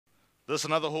This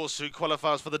another horse who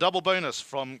qualifies for the double bonus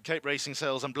from Cape Racing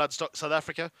Sales and Bloodstock South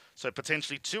Africa. So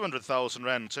potentially 200,000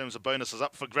 Rand in terms of bonuses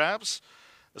up for grabs.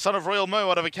 The son of Royal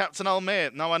Mo out of a Captain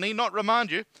Almere. Now I need not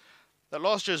remind you that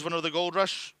last year's winner of the Gold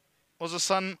Rush was a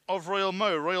son of Royal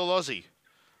Mo, Royal Aussie,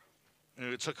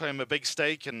 who took home a big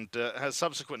stake and has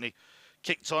subsequently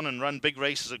kicked on and run big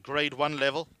races at Grade 1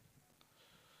 level.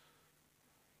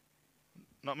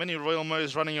 Not many Royal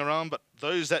Mo's running around, but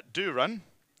those that do run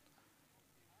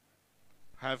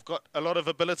have got a lot of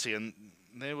ability. And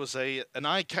there was an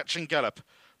eye-catching gallop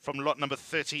from lot number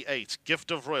 38,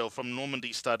 Gift of Royal from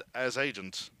Normandy Stud as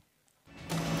agent.